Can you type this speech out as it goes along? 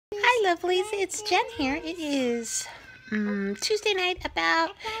Hi lovelies, it's Jen here. It is Tuesday night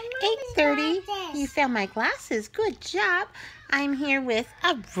about 8:30. You found my glasses. Good job. I'm here with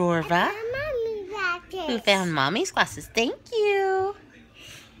Aurora, who found Mommy's glasses. Thank you.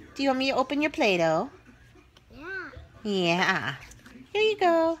 Do you want me to open your Play-Doh? Yeah. Yeah. Here you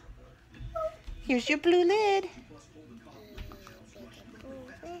go. Here's your blue lid.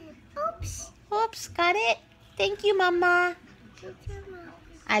 Oops. Oops, got it. Thank you, Mama.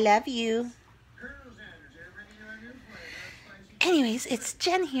 I love you. Anyways, it's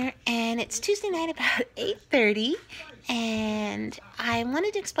Jen here, and it's Tuesday night about 8:30, and I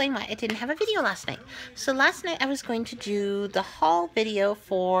wanted to explain why I didn't have a video last night. So last night I was going to do the haul video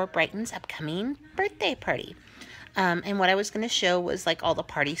for Brighton's upcoming birthday party. And what I was going to show was like all the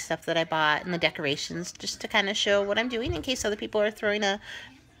party stuff that I bought and the decorations, just to kind of show what I'm doing in case other people are throwing a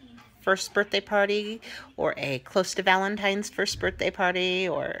first birthday party or a close to Valentine's first birthday party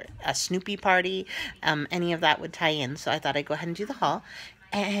or a Snoopy party. Any of that would tie in, so I thought I'd go ahead and do the haul.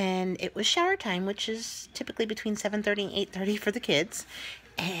 And it was shower time, which is typically between 7:30 and 8:30 for the kids.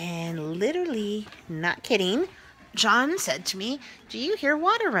 And literally, not kidding, John said to me, "Do you hear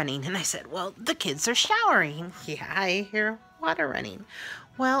water running?" And I said, "Well, the kids are showering." "Yeah, I hear water running."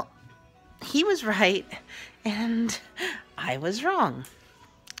 Well, he was right and I was wrong,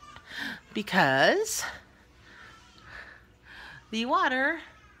 because the water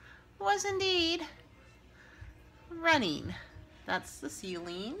was indeed running. That's the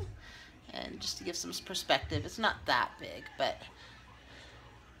ceiling, and just to give some perspective, it's not that big, but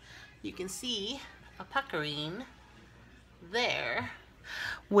you can see a puckering there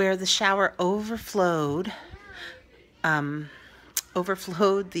where the shower overflowed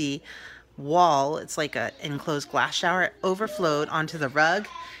the wall. It's like an enclosed glass shower. It overflowed onto the rug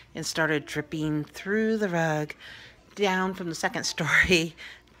and started dripping through the rug, down from the second story,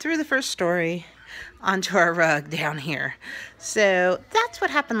 through the first story, onto our rug down here. So that's what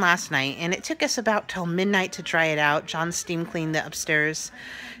happened last night, and it took us about till midnight to dry it out. John steam cleaned the upstairs,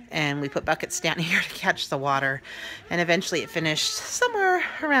 and we put buckets down here to catch the water, and eventually it finished somewhere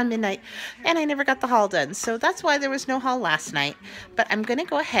around midnight, and I never got the haul done. So that's why there was no haul last night, but I'm gonna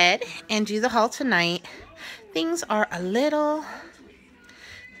go ahead and do the haul tonight. Things are a little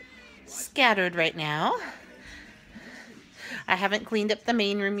scattered right now. I haven't cleaned up the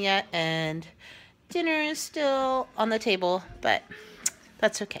main room yet, and dinner is still on the table, but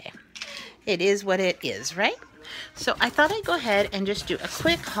that's okay. It is what it is, right? So I thought I'd go ahead and just do a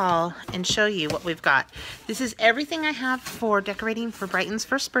quick haul and show you what we've got. This is everything I have for decorating for Brighton's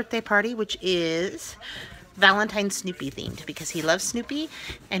first birthday party, which is Valentine Snoopy themed, because he loves Snoopy,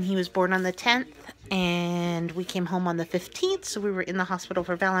 and he was born on the 10th, and we came home on the 15th, so we were in the hospital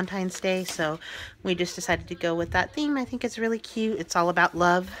for Valentine's Day, so we just decided to go with that theme. I think it's really cute. It's all about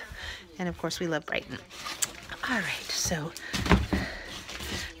love, and of course we love Brighton. Alright, so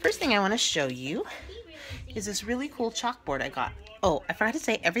first thing I want to show you is this really cool chalkboard I got. Oh, I forgot to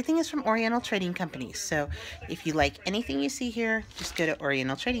say, everything is from Oriental Trading Company, so if you like anything you see here, just go to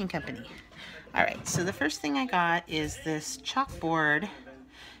Oriental Trading Company. Alright, so the first thing I got is this chalkboard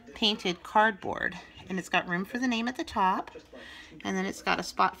painted cardboard, and it's got room for the name at the top, and then it's got a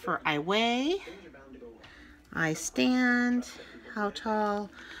spot for I weigh, I stand, how tall,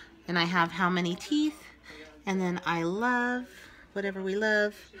 and I have how many teeth, and then I love, whatever we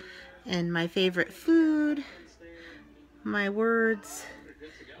love, and my favorite food, my words,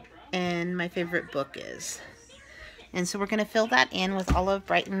 and my favorite book is. And so we're going to fill that in with all of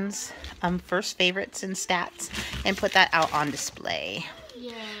Brighton's first favorites and stats and put that out on display.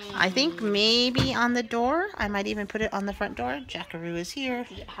 Yay. I think maybe on the door. I might even put it on the front door. Jackaroo is here.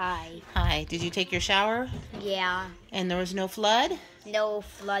 Hi. Hi. Did you take your shower? Yeah. And there was no flood? No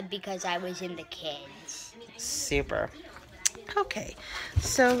flood because I was in the kids. Super. Okay,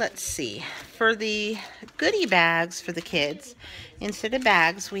 so let's see. For the goodie bags for the kids, instead of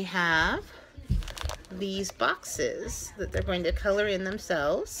bags, we have these boxes that they're going to color in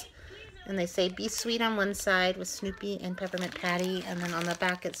themselves. And they say "Be Sweet" on one side with Snoopy and Peppermint Patty, and then on the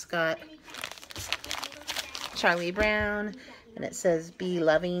back it's got Charlie Brown, and it says "Be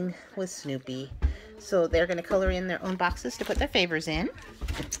Loving" with Snoopy. So they're going to color in their own boxes to put their favors in.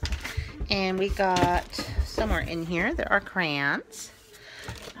 And we got somewhere in here, there are crayons.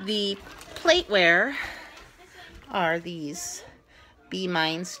 The plateware are these Be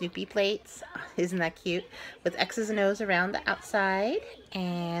Mine Snoopy plates. Isn't that cute? With X's and O's around the outside,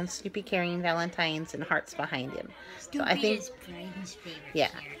 and Snoopy carrying Valentines and hearts behind him. Snoopy so I think is Brighton's favorite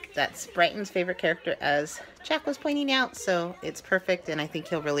character. That's Brighton's favorite character, as Jack was pointing out, so it's perfect, and I think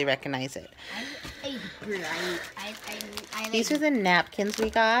he'll really recognize it. These are the napkins we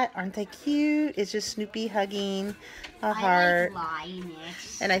got. Aren't they cute? It's just Snoopy hugging a heart.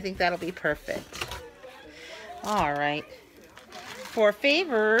 And I think that'll be perfect. All right. For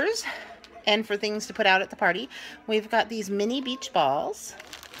favors and for things to put out at the party, we've got these mini beach balls.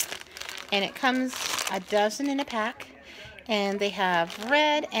 And it comes a dozen in a pack. And they have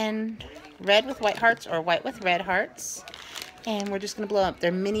red with white hearts or white with red hearts. And we're just going to blow up.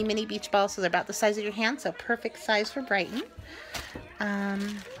 They're mini beach balls, so they're about the size of your hand, so perfect size for Brighton.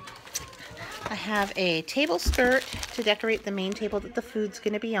 I have a table skirt to decorate the main table that the food's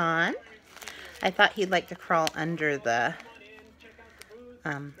going to be on. I thought he'd like to crawl under the,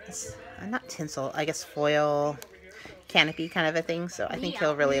 not tinsel, I guess foil canopy kind of a thing, so I think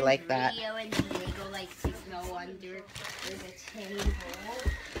he'll really like that.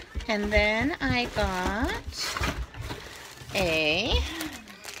 And then I got a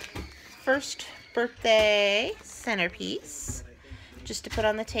first birthday centerpiece just to put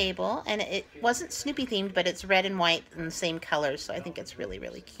on the table, and it wasn't Snoopy themed, but it's red and white in the same colors, so I think it's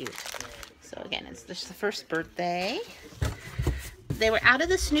really cute. So again, it's just the first birthday. They were out of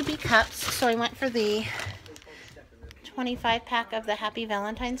the Snoopy cups, so I went for the 25 pack of the Happy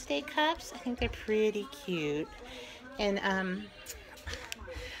Valentine's Day cups. I think they're pretty cute. And I'm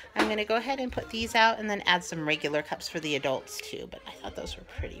going to go ahead and put these out and then add some regular cups for the adults too. But I thought those were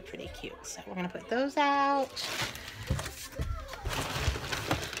pretty cute. So we're going to put those out.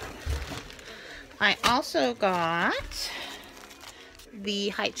 I also got the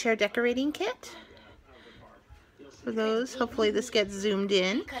high chair decorating kit. For those, hopefully this gets zoomed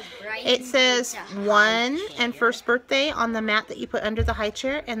in. It says 1 and first birthday on the mat that you put under the high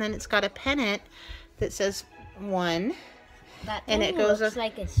chair, and then it's got a pennant that says 1. And it goes looks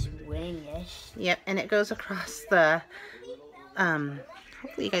like a swingish. Yep, and it goes across the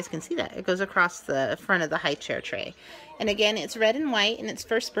hopefully you guys can see that. It goes across the front of the high chair tray. And again, it's red and white, and it's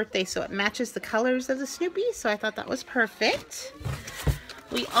first birthday, so it matches the colors of the Snoopy, so I thought that was perfect.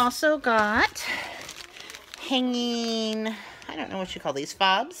 We also got hanging, I don't know what you call these,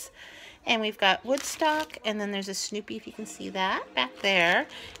 fobs. And we've got Woodstock, and then there's a Snoopy, if you can see that, back there.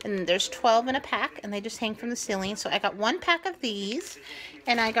 And there's 12 in a pack, and they just hang from the ceiling. So I got 1 pack of these,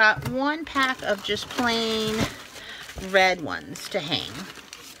 and I got 1 pack of just plain red ones to hang.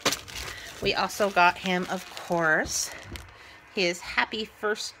 We also got him, of course, his happy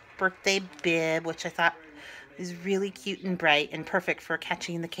first birthday bib, which I thought is really cute and bright and perfect for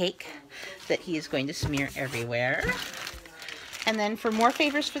catching the cake that he is going to smear everywhere. And then for more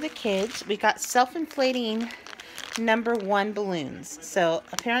favors for the kids, we got self-inflating #1 balloons. So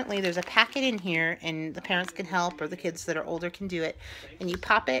apparently there's a packet in here, and the parents can help, or the kids that are older can do it. And you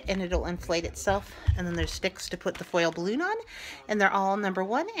pop it and it'll inflate itself. And then there's sticks to put the foil balloon on, and they're all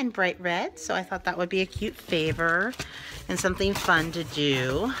 #1 and bright red. So I thought that would be a cute favor and something fun to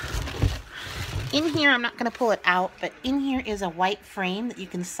do. In here, I'm not going to pull it out, but in here is a white frame that you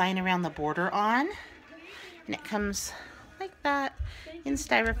can sign around the border on. And it comes like that in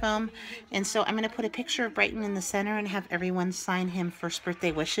styrofoam. And so I'm going to put a picture of Brighton in the center and have everyone sign him first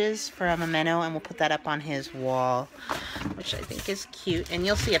birthday wishes for a memento, and we'll put that up on his wall, which I think is cute. And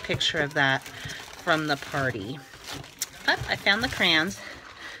you'll see a picture of that from the party. Oh, I found the crayons.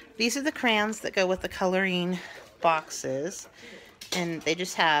 These are the crayons that go with the coloring boxes, and they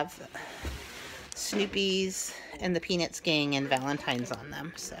just have Snoopy's and the Peanuts gang and Valentine's on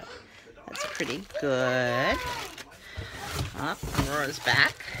them, so that's pretty good. Oh, Aurora's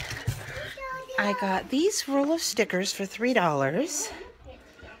back. I got these roll of stickers for $3.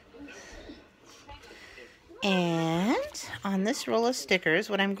 And on this roll of stickers,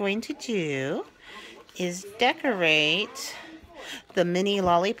 what I'm going to do is decorate the mini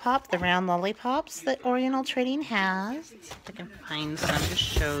lollipop, the round lollipops that Oriental Trading has. Let's see if I can find some to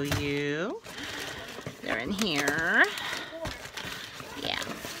show you. They're in here. Yeah.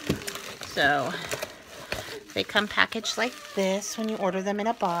 So they come packaged like this when you order them in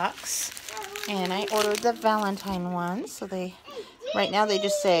a box. And I ordered the Valentine ones. So they, right now they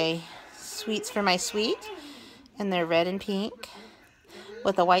just say sweets for my sweet. And they're red and pink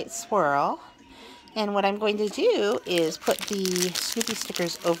with a white swirl. And what I'm going to do is put the Snoopy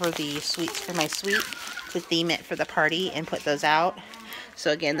stickers over the sweets for my sweet to theme it for the party and put those out.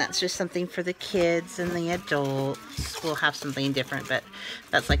 So again, that's just something for the kids and the adults. We'll have something different, but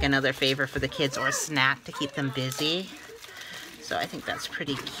that's like another favor for the kids or a snack to keep them busy. So I think that's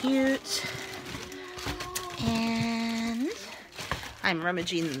pretty cute. And I'm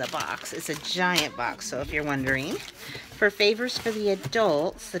rummaging the box. It's a giant box, so if you're wondering. For favors for the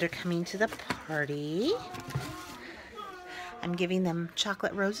adults that are coming to the party, I'm giving them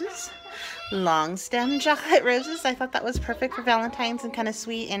chocolate roses. Long stem chocolate roses. I thought that was perfect for Valentine's and kind of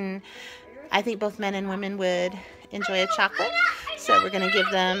sweet, and I think both men and women would enjoy a chocolate. So we're going to give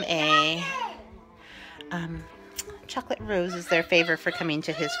them a chocolate rose as their favor for coming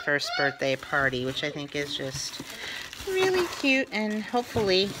to his first birthday party, which I think is just really cute and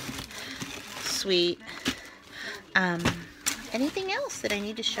hopefully sweet. Anything else that I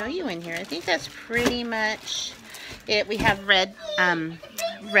need to show you in here? I think that's pretty much it. We have red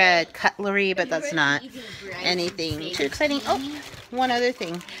cutlery, but that's not anything too exciting. Oh, one other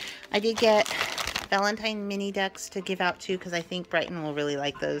thing. I did get Valentine mini ducks to give out to, because I think Brighton will really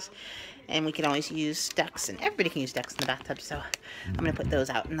like those. And we can always use ducks, and everybody can use ducks in the bathtub, so I'm going to put those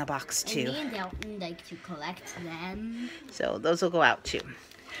out in the box too. And me and Dalton like to collect them. So those will go out too.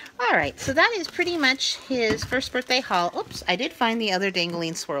 Alright, so that is pretty much his first birthday haul. Oops, I did find the other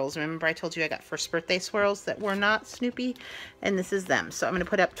dangling swirls. Remember I told you I got first birthday swirls that were not Snoopy? And this is them. So I'm going to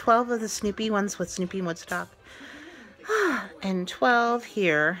put up 12 of the Snoopy ones with Snoopy Woodstock. And 12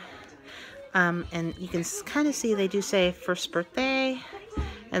 here. And you can kind of see they do say first birthday.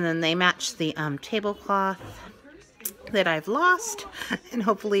 And then they match the tablecloth that I've lost and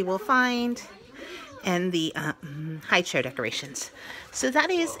hopefully will find, and the high chair decorations. So that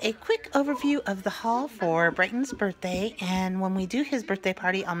is a quick overview of the haul for Brighton's birthday, and when we do his birthday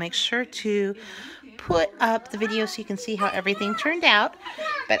party, I'll make sure to put up the video so you can see how everything turned out.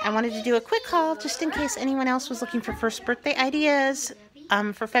 But I wanted to do a quick haul just in case anyone else was looking for first birthday ideas.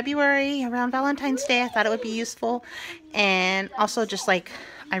 For February, around Valentine's Day, I thought it would be useful. And also just like,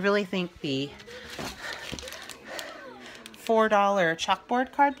 I really think the $4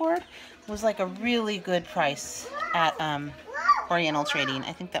 chalkboard cardboard was like a really good price at Oriental Trading.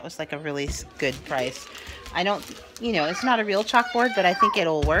 I think that was like a really good price. I don't, you know, it's not a real chalkboard, but I think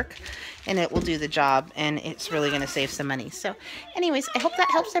it'll work and it will do the job, and it's really going to save some money. So anyways, I hope that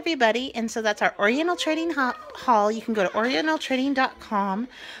helps everybody. And so that's our Oriental Trading haul. You can go to orientaltrading.com.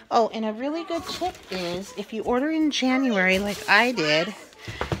 Oh, and a really good tip is if you order in January like I did,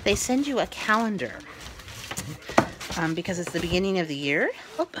 they send you a calendar because it's the beginning of the year.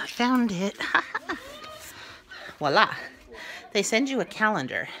 Oh, I found it. Voila. They send you a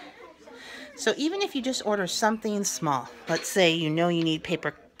calendar. So even if you just order something small, let's say you know you need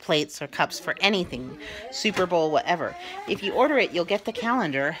paper plates or cups for anything, Super Bowl, whatever. If you order it, you'll get the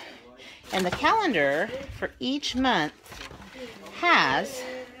calendar. And the calendar for each month has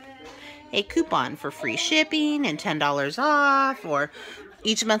a coupon for free shipping and $10 off, or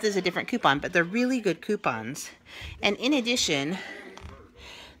each month is a different coupon, but they're really good coupons. And in addition,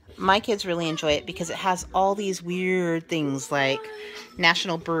 my kids really enjoy it because it has all these weird things like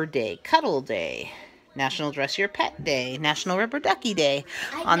National Bird Day, Cuddle Day, National Dress Your Pet Day, National Rubber Ducky Day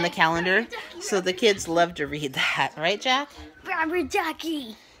on the calendar. So the kids love to read that. Right, Jack? Rubber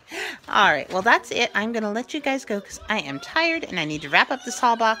Ducky. All right, well, that's it. I'm going to let you guys go because I am tired and I need to wrap up this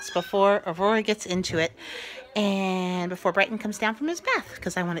haul box before Aurora gets into it and before Brighton comes down from his bath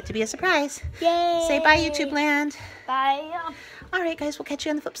because I want it to be a surprise. Yay! Say bye, YouTube land. Bye. All right, guys, we'll catch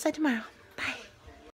you on the flip side tomorrow.